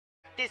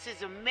This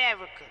is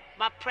America.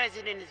 My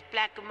president is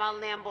black and my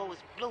Lambo is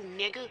blue,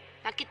 nigga.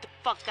 Now get the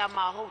fuck out of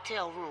my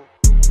hotel room.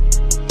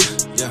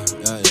 Yeah.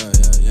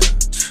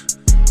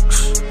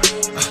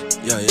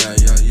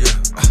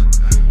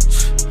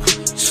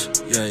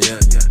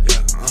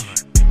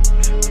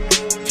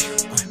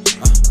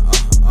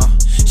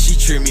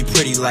 She treat me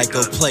pretty like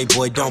a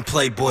Playboy, don't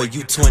play boy,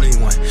 you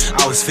 21.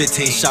 I was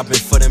 15 shopping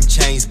for them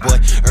chains, boy.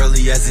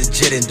 Early as a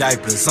jit in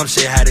diapers, some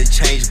shit had to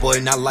change, boy.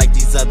 Not like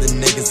these other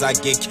niggas, I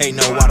get K,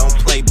 no, I don't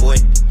play, boy.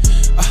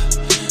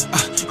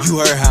 You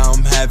heard how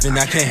I'm having,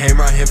 I can't hang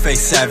around here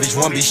face savage.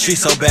 Wanna be street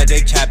so bad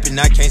they cappin'.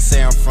 I can't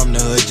say I'm from the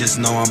hood, just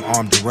know I'm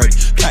armed and ready.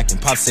 Packin',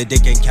 pop said they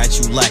can't catch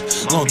you lack.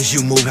 Long as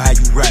you move how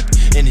you rap,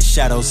 in the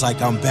shadows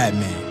like I'm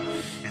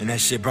Batman. And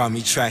that shit brought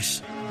me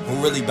traction.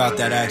 I'm really about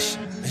that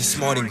action. It's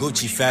more than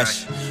Gucci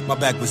fashion. My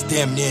back was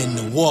damn near in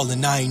the wall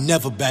and I ain't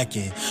never back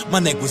in. My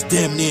neck was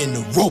damn near in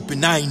the rope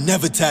and I ain't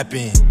never tap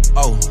in.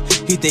 Oh,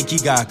 he think he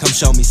got, come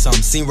show me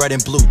something. Seen red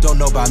and blue, don't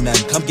know about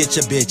nothing. Come get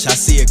your bitch, I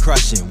see it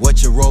crushing.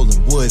 What you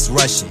rolling, woods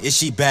rushing. Is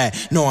she bad?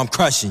 No, I'm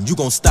crushing. You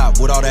gon' stop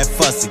with all that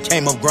fussing.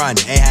 Came up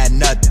grinding, ain't had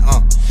nothing,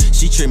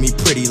 She treat me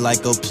pretty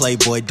like a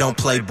Playboy, don't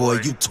play boy,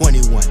 you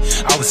 21.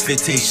 I was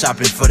 15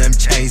 shopping for them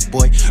chains,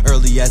 boy.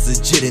 Early as a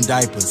jit in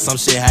diapers, some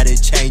shit had to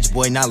change,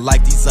 boy. Not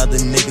like these other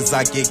niggas,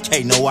 I get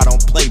K, no, I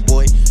don't play,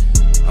 boy.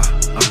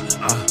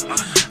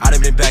 I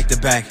done been back to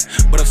back,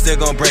 but I'm still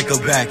gon' break her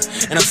back,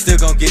 and I'm still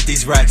gon' get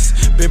these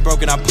racks. Been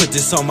broken, I put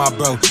this on my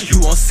bro, you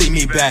won't see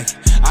me back.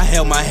 I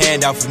held my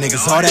hand out for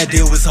niggas, all that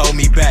did was hold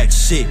me back.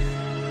 Shit,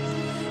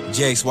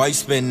 Jx, why you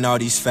spitting all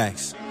these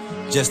facts?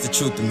 Just the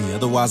truth to me,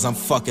 otherwise I'm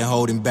fucking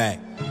holding back.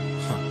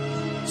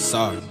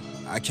 Sorry,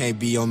 I can't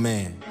be your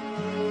man.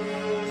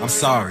 I'm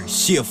sorry,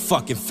 she a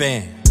fucking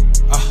fan.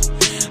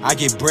 I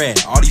get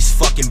bread, all these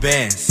fucking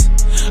bands.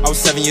 I was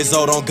 7 years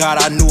old, on God,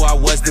 I knew I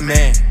was the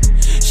man.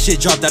 Shit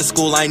dropped out of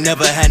school, I ain't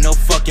never had no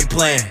fucking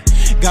plan.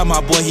 Got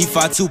my boy, he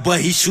 5'2", but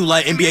he shoot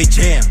like NBA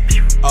Jam.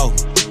 Oh,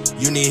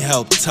 you need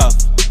help, tough.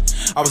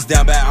 I was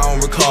down bad, I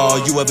don't recall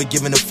you ever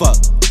giving a fuck.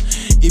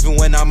 Even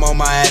when I'm on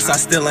my ass, I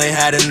still ain't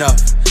had enough.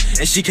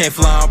 And she can't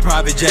fly on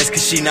private jets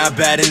cause she not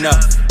bad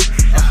enough.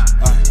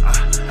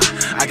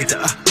 I get the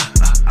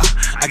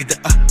I get the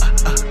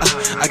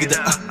I get the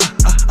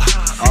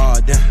oh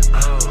damn.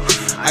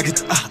 I get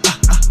the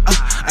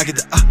I get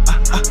the